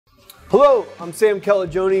Hello, I'm Sam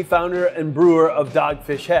Calagione, founder and brewer of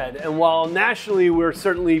Dogfish Head. And while nationally we're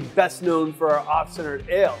certainly best known for our off-centered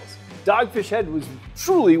ales, Dogfish Head was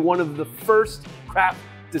truly one of the first craft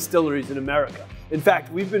distilleries in America. In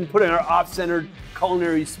fact, we've been putting our off-centered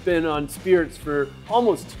culinary spin on spirits for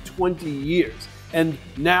almost 20 years. And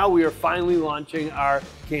now we are finally launching our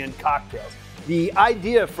canned cocktails. The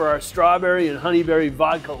idea for our strawberry and honeyberry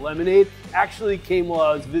vodka lemonade actually came while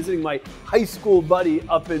I was visiting my high school buddy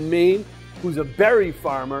up in Maine, who's a berry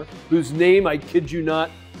farmer, whose name, I kid you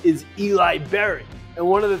not, is Eli Berry. And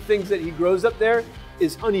one of the things that he grows up there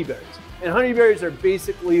is honeyberries. And honeyberries are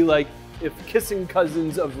basically like if kissing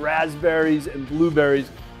cousins of raspberries and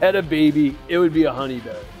blueberries had a baby, it would be a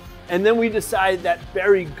honeyberry. And then we decided that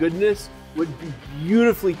berry goodness would be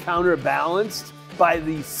beautifully counterbalanced by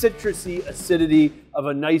the citrusy acidity of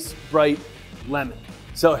a nice bright lemon.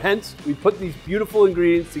 So hence, we put these beautiful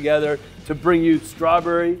ingredients together to bring you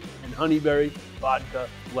strawberry and honeyberry vodka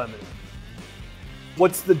lemonade.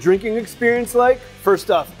 What's the drinking experience like?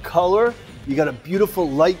 First off, color. You got a beautiful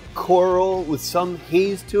light coral with some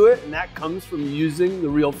haze to it, and that comes from using the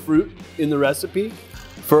real fruit in the recipe.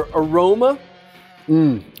 For aroma,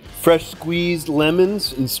 fresh squeezed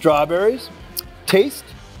lemons and strawberries. Taste,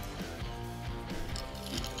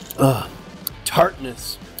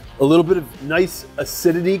 tartness. A little bit of nice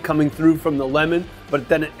acidity coming through from the lemon, but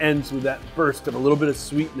then it ends with that burst of a little bit of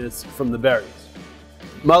sweetness from the berries.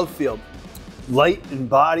 Mouthfeel, light in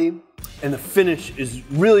body, and the finish is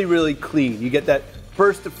really, really clean. You get that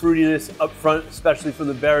burst of fruitiness up front, especially from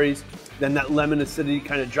the berries. Then that lemon acidity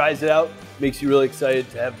kind of dries it out, makes you really excited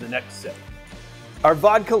to have the next sip. Our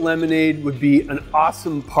vodka lemonade would be an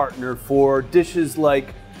awesome partner for dishes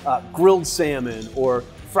like grilled salmon or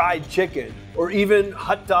fried chicken, or even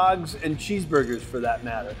hot dogs and cheeseburgers for that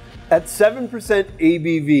matter. At 7%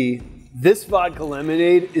 ABV, this vodka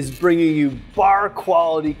lemonade is bringing you bar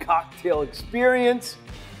quality cocktail experience,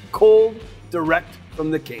 cold, direct from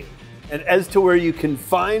the can. And as to where you can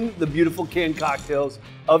find the beautiful canned cocktails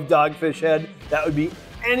of Dogfish Head, that would be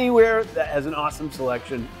anywhere that has an awesome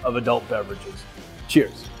selection of adult beverages.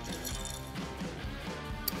 Cheers.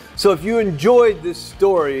 So if you enjoyed this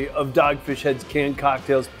story of Dogfish Head's canned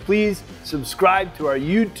cocktails, please subscribe to our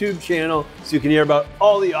YouTube channel so you can hear about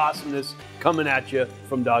all the awesomeness coming at you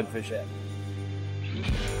from Dogfish Head.